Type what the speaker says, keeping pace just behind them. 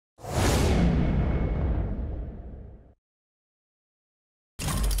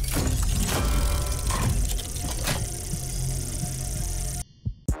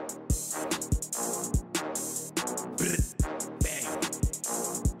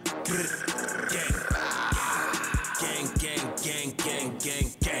Gang, gang, gang, gang,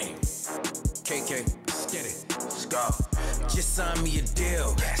 gang, gang. KK, let's get it. Let's go. Just sign me a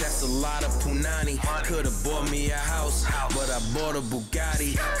deal. That's a lot of punani. Could've bought me a house, but I bought a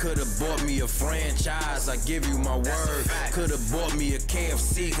Bugatti. Could've bought me a franchise, I give you my word. Could've bought me a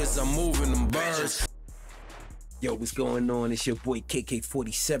KFC, cause I'm moving them birds. Yo, what's going on? It's your boy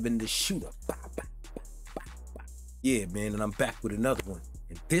KK47, the shooter. Yeah, man, and I'm back with another one.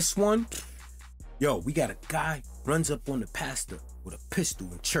 And this one, yo, we got a guy runs up on the pastor with a pistol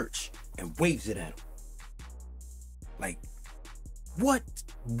in church and waves it at him. Like, what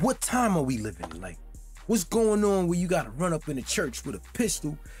time are we living in? Like, what's going on where you gotta run up in the church with a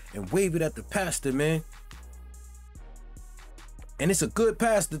pistol and wave it at the pastor, man? And it's a good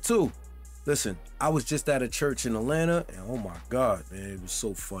pastor too. Listen, I was just at a church in Atlanta, and oh my God, man, it was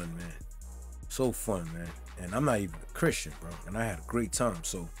so fun, man. So fun, man. And I'm not even a Christian, bro. And I had a great time,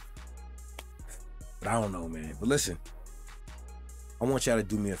 so. But I don't know, man. But listen, I want y'all to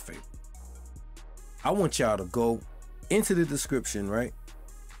do me a favor. I want y'all to go into the description, right?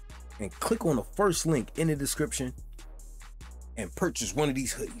 And click on the first link in the description and purchase one of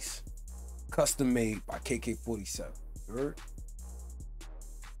these hoodies. Custom made by KK47. You heard?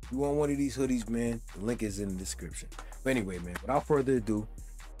 You want one of these hoodies, man, the link is in the description. But anyway, man, without further ado,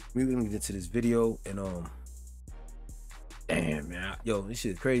 we're gonna get into this video. And damn, man, yo, this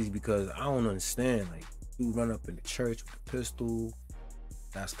shit crazy because I don't understand. Like, dude run up in the church with a pistol.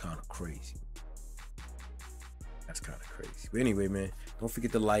 That's kind of crazy. That's kind of crazy. But anyway, man, don't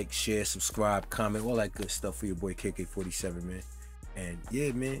forget to like, share, subscribe, comment, all that good stuff for your boy KK47, man. And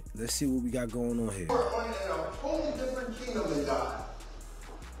yeah, man, let's see what we got going on here. We're in a totally different kingdom than God.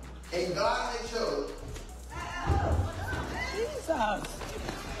 And God had chose. Jesus!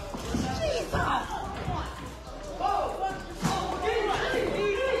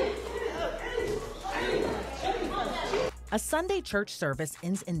 A Sunday church service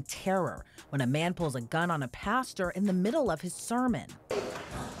ends in terror when a man pulls a gun on a pastor in the middle of his sermon.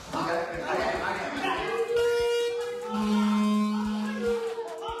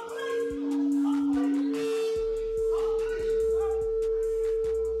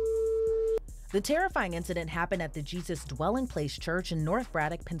 The terrifying incident happened at the Jesus Dwelling Place Church in North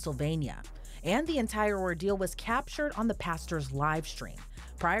Braddock, Pennsylvania, and the entire ordeal was captured on the pastor's live stream.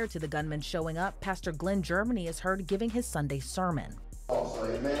 Prior to the gunman showing up, Pastor Glenn Germany is heard giving his Sunday sermon. Also,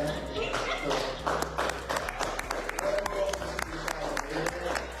 amen.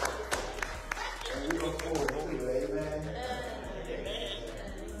 And we look forward to you, amen.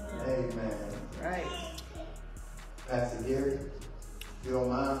 Amen. Right. Pastor Gary, if you don't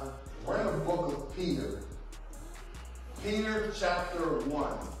mind. We're in the book of Peter. Peter chapter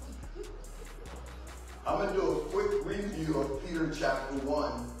 1. I'm going to do a quick review of Peter chapter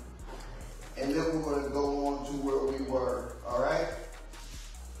 1. And then we're going to go on to where we were. All right?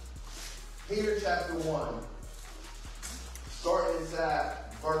 Peter chapter 1. Starting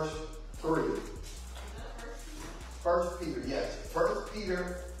at verse 3. First Peter, yes. First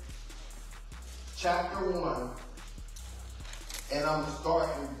Peter chapter 1. And I'm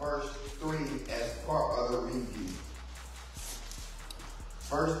starting verse 3 as part of the review.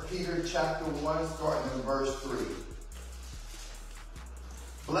 1 Peter chapter 1, starting in verse 3.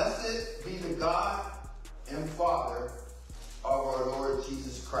 Blessed be the God and Father of our Lord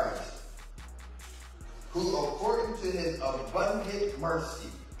Jesus Christ, who according to his abundant mercy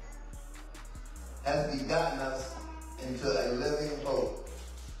has begotten us into a living hope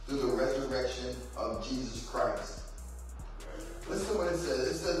through the resurrection of Jesus Christ. Listen to what it says.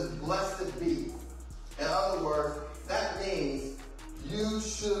 It says, blessed be. In other words, that means you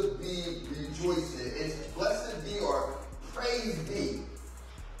should be rejoicing. It's blessed be or praise be.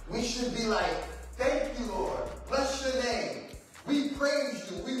 We should be like, thank you, Lord. Bless your name. We praise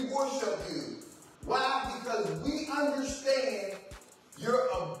you. We worship you. Why? Because we understand your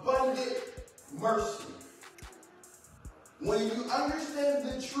abundant mercy. When you understand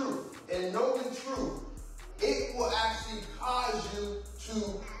the truth and know the truth, it will actually cause you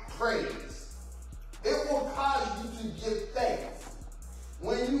to praise. It will cause you to give thanks.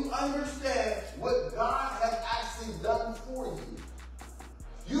 When you understand what God has actually done for you.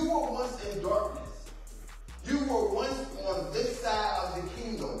 You were once in darkness. You were once on this side of the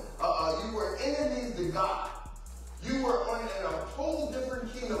kingdom. You were enemies to God. You were in a whole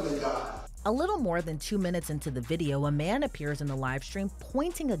different kingdom than God. A little more than 2 minutes into the video, a man appears in the live stream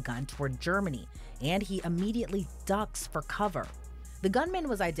pointing a gun toward Germany, and he immediately ducks for cover. The gunman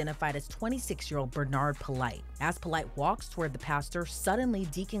was identified as 26-year-old Bernard Polite. As Polite walks toward the pastor, suddenly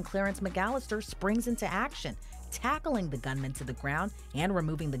Deacon Clarence McAllister springs into action, tackling the gunman to the ground and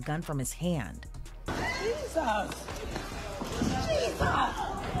removing the gun from his hand. Jesus! Jesus!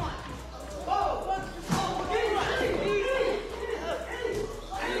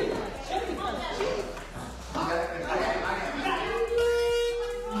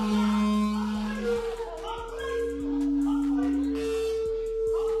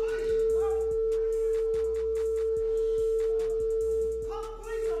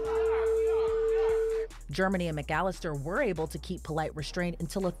 Germany and McAllister were able to keep polite restraint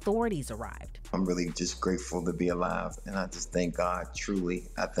until authorities arrived. I'm really just grateful to be alive, and I just thank God, truly.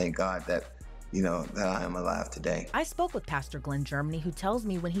 I thank God that, that I am alive today. I spoke with Pastor Glenn Germany, who tells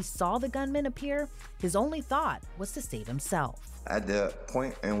me when he saw the gunman appear, his only thought was to save himself. At the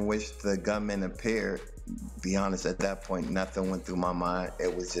point in which the gunman appeared, be honest, at that point, nothing went through my mind.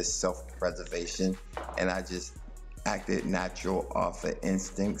 It was just self-preservation, and I just acted natural off of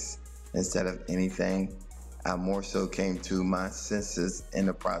instincts instead of anything. I more so came to my senses in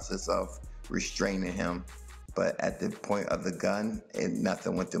the process of restraining him. But at the point of the gun,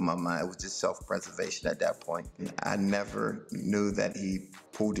 nothing went through my mind. It was just self-preservation at that point. I never knew that he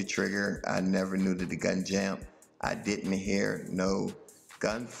pulled the trigger. I never knew that the gun jammed. I didn't hear no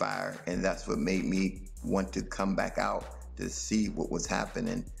gunfire, and that's what made me want to come back out to see what was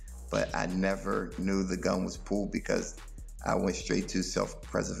happening. But I never knew the gun was pulled because I went straight to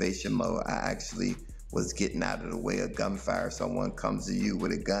self-preservation mode. I actually was getting out of the way of gunfire. Someone comes to you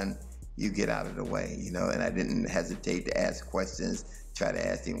with a gun, you get out of the way, and I didn't hesitate to ask questions, try to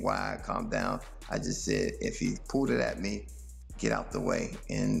ask him why, calm down. I just said, if he pulled it at me, get out the way.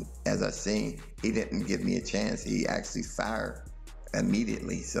 And as I seen, he didn't give me a chance. He actually fired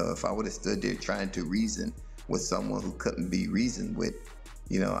immediately. So if I would have stood there trying to reason with someone who couldn't be reasoned with,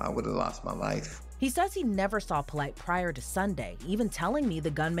 I would have lost my life. He says he never saw Polite prior to Sunday, even telling me the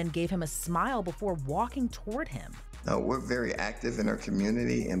gunman gave him a smile before walking toward him. No, we're very active in our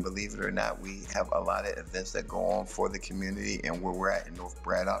community, and believe it or not, we have a lot of events that go on for the community and where we're at in North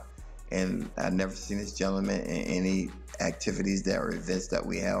Braddock. And I've never seen this gentleman in any activities that or events that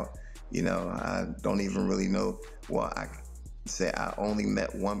we have. I don't even really know. Well, I say I only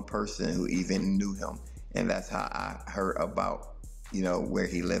met one person who even knew him, and that's how I heard about, where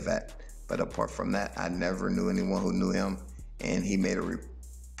he lived at. But apart from that, I never knew anyone who knew him, and he made a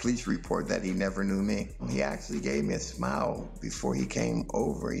police report that he never knew me. He actually gave me a smile before he came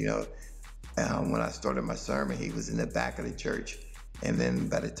over. When I started my sermon, he was in the back of the church, and then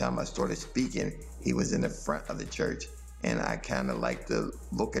by the time I started speaking, he was in the front of the church. And I kind of like to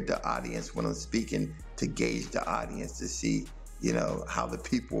look at the audience when I'm speaking to gauge the audience to see, how the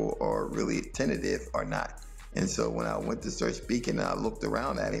people are really attentive or not. And so when I went to start speaking and I looked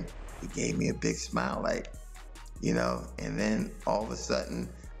around at him, he gave me a big smile, and then all of a sudden,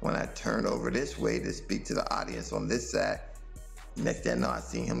 when I turned over this way to speak to the audience on this side, next thing I know, I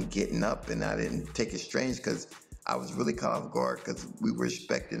seen him getting up, and I didn't take it strange because I was really caught off guard because we were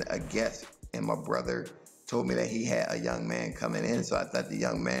expecting a guest, and my brother told me that he had a young man coming in, so I thought the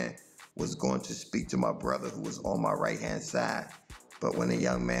young man was going to speak to my brother who was on my right-hand side. But when the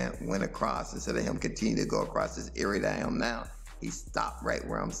young man went across, instead of him continue to go across this area that I am now, he stopped right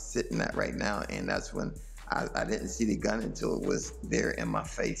where I'm sitting at right now, and that's when I didn't see the gun until it was there in my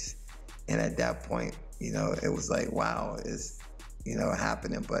face. And at that point, it was like, wow, it's,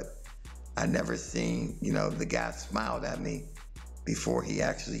 happening. But I never seen, the guy smiled at me before he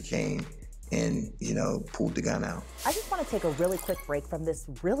actually came and, pulled the gun out. I just want to take a really quick break from this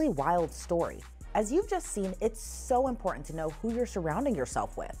really wild story. As you've just seen, it's so important to know who you're surrounding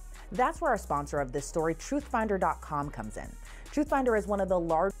yourself with. That's where our sponsor of this story, truthfinder.com, comes in. Truthfinder is one of the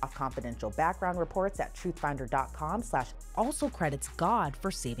large confidential background reports at truthfinder.com/ Also credits God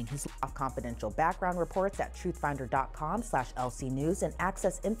for saving his life. Confidential background reports at truthfinder.com/ LC News and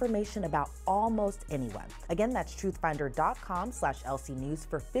access information about almost anyone. Again, that's truthfinder.com/ LC News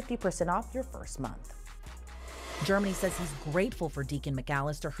for 50% off your first month. Germany says he's grateful for Deacon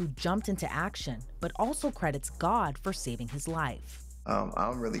McAllister, who jumped into action, but also credits God for saving his life.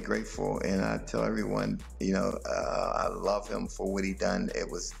 I'm really grateful, and I tell everyone, I love him for what he done. It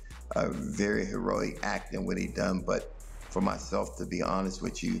was a very heroic act in what he done, but for myself, to be honest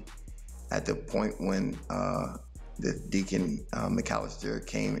with you, at the point when the Deacon McAllister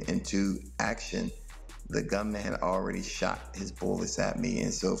came into action, the gunman had already shot his bullets at me,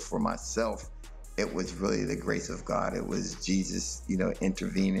 and so for myself, it was really the grace of God. It was Jesus,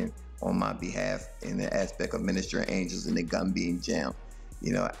 intervening on my behalf in the aspect of ministering angels and the gun being jammed.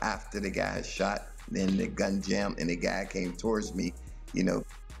 After the guy had shot, then the gun jammed and the guy came towards me,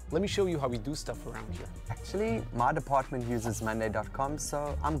 Let me show you how we do stuff around here. Actually, my department uses Monday.com,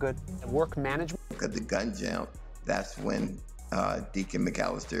 so I'm good. Work management. Because the gun jammed, that's when Deacon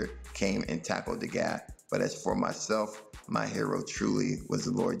McAllister came and tackled the guy. But as for myself, my hero truly was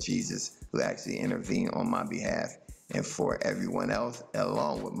the Lord Jesus, who actually intervened on my behalf. And for everyone else,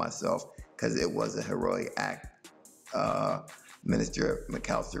 along with myself, because it was a heroic act, Minister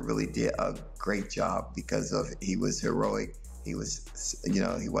McAllister really did a great job because of he was heroic. He was,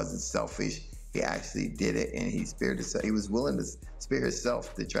 he wasn't selfish. He actually did it, and he spared himself. He was willing to spare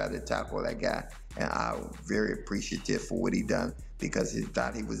himself to try to tackle that guy. And I'm very appreciative for what he done, because he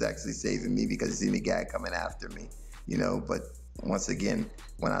thought he was actually saving me because he seen the guy coming after me, But once again,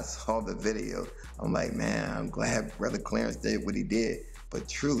 when I saw the video, I'm like, man, I'm glad Brother Clarence did what he did. But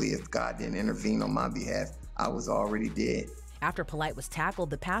truly, if God didn't intervene on my behalf, I was already dead. After Polite was tackled,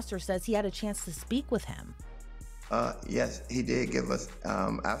 the pastor says he had a chance to speak with him. Yes, he did give us,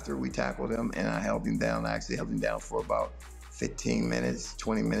 after we tackled him and I held him down, I actually held him down for about 15 minutes,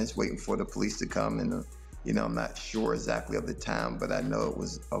 20 minutes, waiting for the police to come. And, I'm not sure exactly of the time, but I know it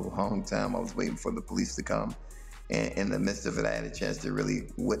was a long time. I was waiting for the police to come. And in the midst of it, I had a chance to really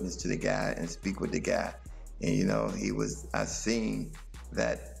witness to the guy and speak with the guy. And, I seen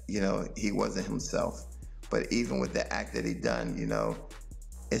that, he wasn't himself. But even with the act that he done,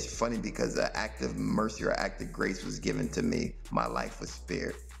 it's funny because an act of mercy or act of grace was given to me. My life was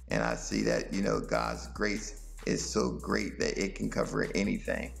spared. And I see that, God's grace is so great that it can cover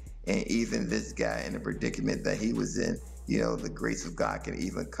anything. And even this guy in the predicament that he was in, the grace of God can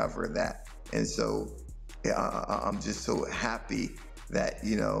even cover that. And so I'm just so happy that,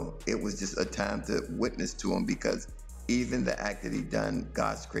 it was just a time to witness to him, because even the act that he done,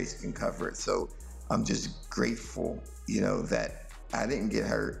 God's grace can cover it. So I'm just grateful, that I didn't get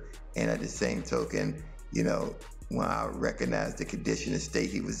hurt. And at the same token, when I recognized the condition and state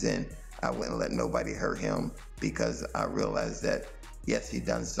he was in, I wouldn't let nobody hurt him, because I realized that, yes, he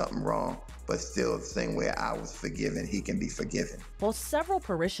done something wrong, but still the same way I was forgiven, he can be forgiven. While several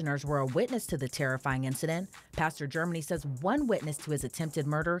parishioners were a witness to the terrifying incident, Pastor Germany says one witness to his attempted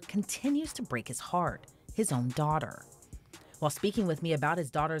murder continues to break his heart, his own daughter. While speaking with me about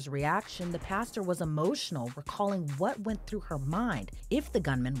his daughter's reaction, the pastor was emotional, recalling what went through her mind if the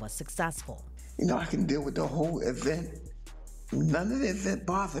gunman was successful. I can deal with the whole event. None of the event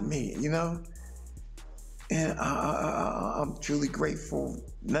bothered me, And I'm truly grateful.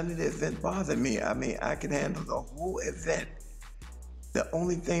 None of the event bothered me. I mean, I can handle the whole event. The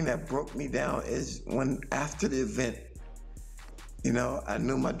only thing that broke me down is when after the event, I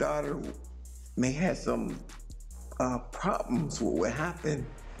knew my daughter may have some problems with what happened.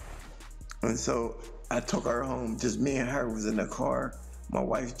 And so I took her home. Just me and her was in the car. My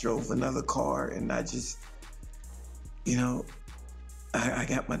wife drove another car, and I just, I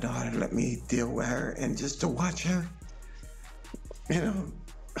got my daughter to let me deal with her, and just to watch her,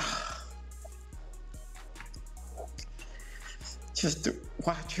 just to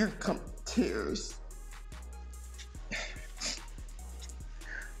watch her come to tears.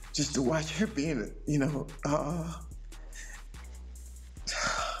 Just to watch her being,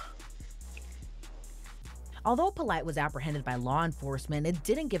 Although Polite was apprehended by law enforcement, it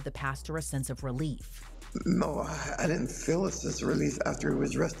didn't give the pastor a sense of relief. No, I didn't feel a sense of relief after he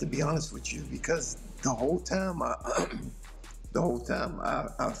was arrested, to be honest with you, because the whole time I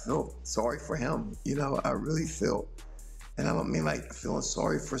felt sorry for him. I really felt, and I don't mean like feeling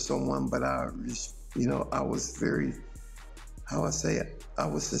sorry for someone, but I just, I was very, how I say it, I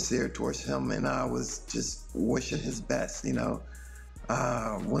was sincere towards him, and I was just wishing his best,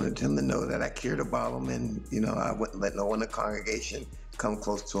 I wanted him to know that I cared about him, and, I wouldn't let no one in the congregation come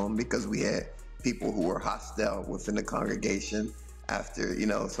close to him, because we had people who were hostile within the congregation after,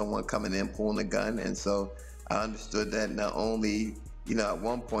 someone coming in pulling a gun. And so I understood that not only, at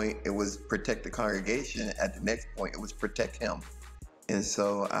one point it was protect the congregation, at the next point it was protect him. And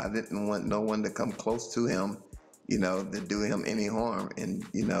so I didn't want no one to come close to him, to do him any harm. And,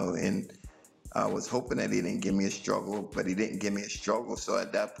 and I was hoping that he didn't give me a struggle, but he didn't give me a struggle. So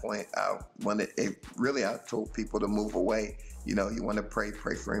at that point, I told people to move away. You want to pray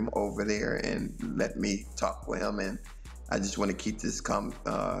for him over there and let me talk with him. And I just want to keep this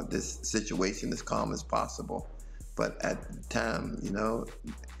this situation as calm as possible. But at the time,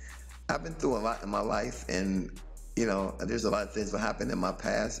 I've been through a lot in my life, and, there's a lot of things that happened in my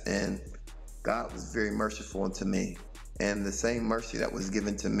past, and God was very merciful to me. And the same mercy that was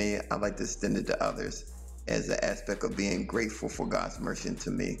given to me, I like to extend it to others as an aspect of being grateful for God's mercy to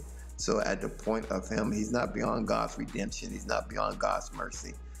me. So at the point of him, he's not beyond God's redemption. He's not beyond God's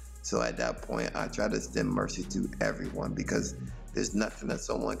mercy. So at that point, I try to extend mercy to everyone, because there's nothing that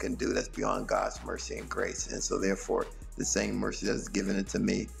someone can do that's beyond God's mercy and grace. And so therefore, the same mercy that's given it to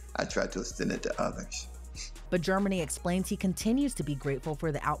me, I try to extend it to others. But Germany explains he continues to be grateful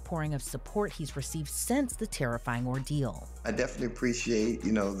for the outpouring of support he's received since the terrifying ordeal. I definitely appreciate,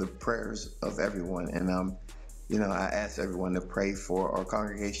 the prayers of everyone. And, I ask everyone to pray for our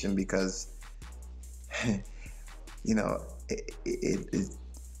congregation because,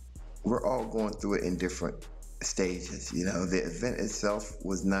 we're all going through it in different stages. The event itself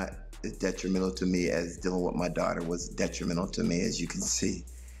was not as detrimental to me as dealing with my daughter was detrimental to me, as you can see.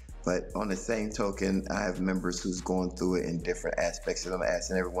 But on the same token, I have members who's going through it in different aspects, and I'm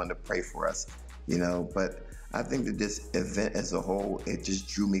asking everyone to pray for us, But I think that this event as a whole, it just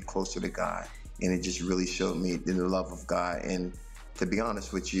drew me closer to God, and it just really showed me the love of God. And to be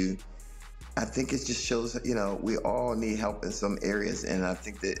honest with you, I think it just shows, we all need help in some areas, and I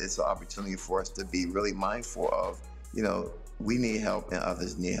think that it's an opportunity for us to be really mindful of, we need help and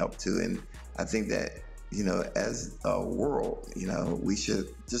others need help too. And I think that, as a world, we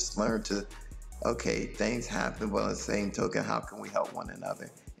should just learn to, okay, things happen, but on the same token, how can we help one another?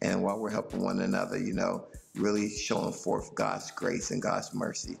 And while we're helping one another, really showing forth God's grace and God's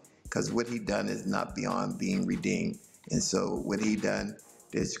mercy, because what he done is not beyond being redeemed. And so what he done,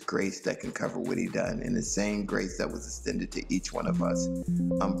 there's grace that can cover what he done. And the same grace that was extended to each one of us,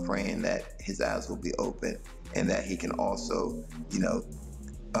 I'm praying that his eyes will be open and that he can also,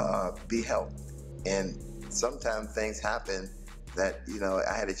 be helped. And sometimes things happen that,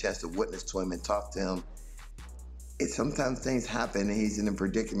 I had a chance to witness to him and talk to him. Sometimes things happen and he's in a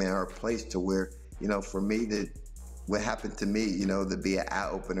predicament or a place to where, for me what happened to me, to be an eye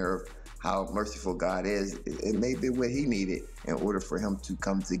opener of how merciful God is, it may be what he needed in order for him to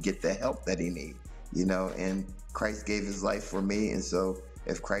come to get the help that he needs, and Christ gave his life for me. And so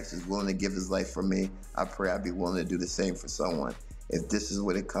if Christ is willing to give his life for me, I pray I'd be willing to do the same for someone. If this is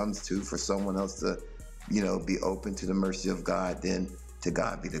what it comes to for someone else to, be open to the mercy of God, then to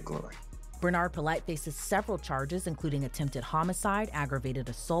God be the glory. Bernard Polite faces several charges, including attempted homicide, aggravated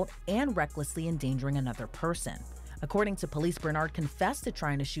assault, and recklessly endangering another person. According to police, Bernard confessed to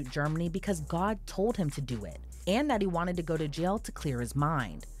trying to shoot Germany because God told him to do it, and that he wanted to go to jail to clear his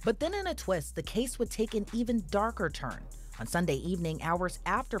mind. But then in a twist, the case would take an even darker turn. On Sunday evening, hours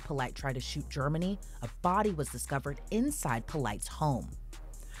after Polite tried to shoot Germany, a body was discovered inside Polite's home.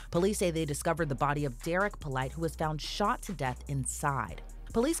 Police say they discovered the body of Derek Polite, who was found shot to death inside.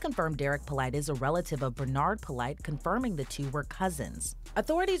 Police confirmed Derek Polite is a relative of Bernard Polite, confirming the two were cousins.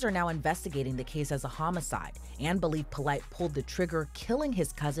 Authorities are now investigating the case as a homicide and believe Polite pulled the trigger, killing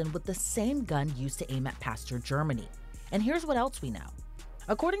his cousin with the same gun used to aim at Pastor Germany. And here's what else we know.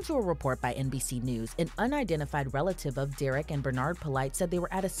 According to a report by NBC News, an unidentified relative of Derek and Bernard Polite said they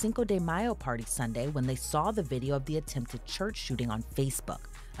were at a Cinco de Mayo party Sunday when they saw the video of the attempted church shooting on Facebook,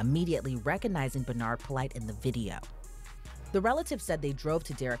 immediately recognizing Bernard Polite in the video. The relative said they drove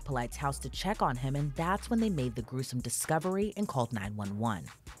to Derek Polite's house to check on him, and that's when they made the gruesome discovery and called 911.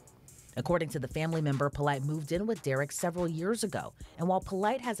 According to the family member, Polite moved in with Derek several years ago, and while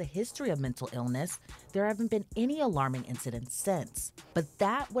Polite has a history of mental illness, there haven't been any alarming incidents since. But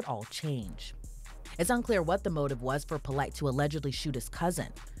that would all change. It's unclear what the motive was for Polite to allegedly shoot his cousin.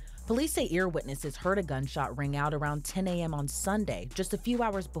 Police say ear witnesses heard a gunshot ring out around 10 a.m. on Sunday, just a few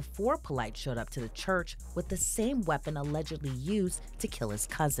hours before Polite showed up to the church with the same weapon allegedly used to kill his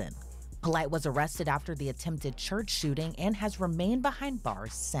cousin. Polite was arrested after the attempted church shooting and has remained behind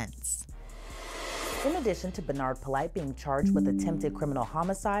bars since. In addition to Bernard Polite being charged with attempted criminal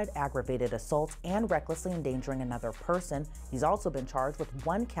homicide, aggravated assault, and recklessly endangering another person, he's also been charged with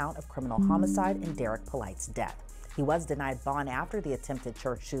 1 count of criminal homicide in Derek Polite's death. He was denied bond after the attempted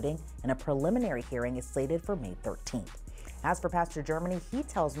church shooting, and a preliminary hearing is slated for May 13th. As for Pastor Germany, he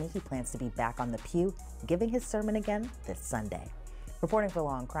tells me he plans to be back on the pew, giving his sermon again this Sunday. Reporting for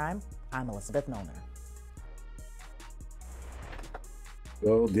Law and Crime, I'm Elizabeth Milner.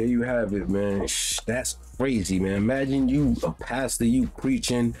 Well, there you have it, man. That's crazy, man. Imagine you, a pastor, you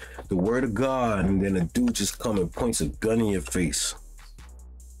preaching the word of God, and then a dude just come and points a gun in your face.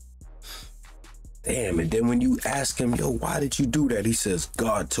 Damn, and then when you ask him, yo, why did you do that? He says,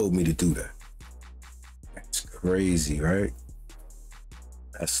 God told me to do that. That's crazy, right?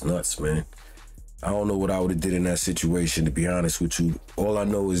 That's nuts, man. I don't know what I would have did in that situation, to be honest with you. All I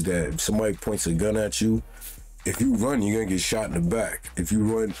know is that if somebody points a gun at you, if you run, you're gonna get shot in the back. If you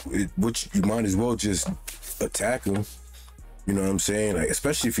run, you might as well just attack him. You know what I'm saying? Like,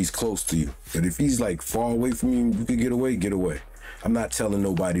 especially if he's close to you. But if he's like far away from you, you could get away, get away. I'm not telling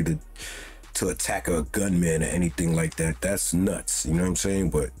nobody to attack a gunman or anything like that. That's nuts. You know what I'm saying?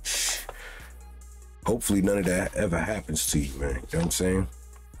 But hopefully none of that ever happens to you, man. You know what I'm saying?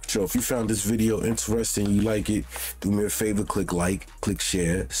 So if you found this video interesting, you like it, do me a favor, click like, click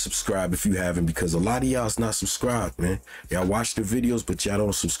share, subscribe if you haven't, because a lot of y'all's not subscribed, man. Y'all watch the videos, but y'all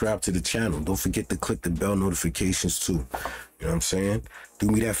don't subscribe to the channel. Don't forget to click the bell notifications too. You know what I'm saying? Do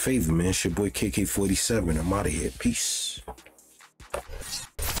me that favor, man. It's your boy KK47. I'm out of here. Peace.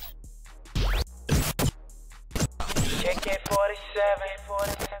 KK47.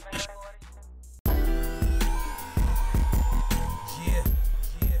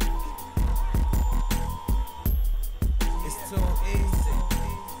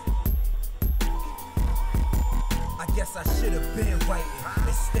 I should have been writing.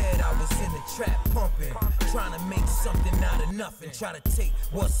 Instead, I was in the trap pumping, trying to make something out of nothing. Try to take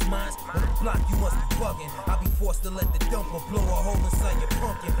what's mine on the block, you must be bugging. I'll be forced to let the dumper blow a hole inside your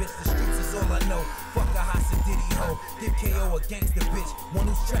pumpkin. Bitch, the streets is all I know. Fuck a Hasa Diddy hoe. Give KO a gangster bitch, one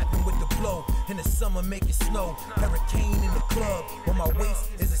who's trapping with the blow. In the summer, make it snow. Hurricane in the club. On my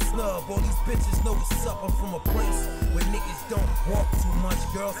waist is a snub. All these bitches know what's up. I'm from a place where niggas don't walk too much.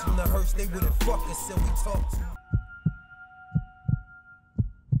 Girls from the hearse, they wouldn't fuck us, so we talk too much.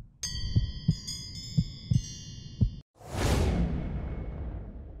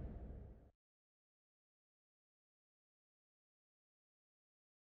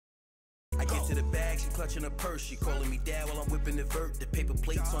 I get to the bag, she clutching her purse. She calling me dad while I'm whipping the vert. The paper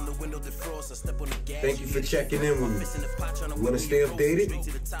plates on the window defrost. I step on the gas. Thank you for checking in with me. You want to stay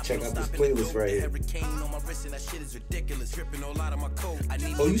updated? Check out this playlist right here.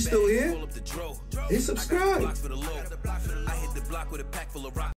 Oh, you still here? Hit subscribe.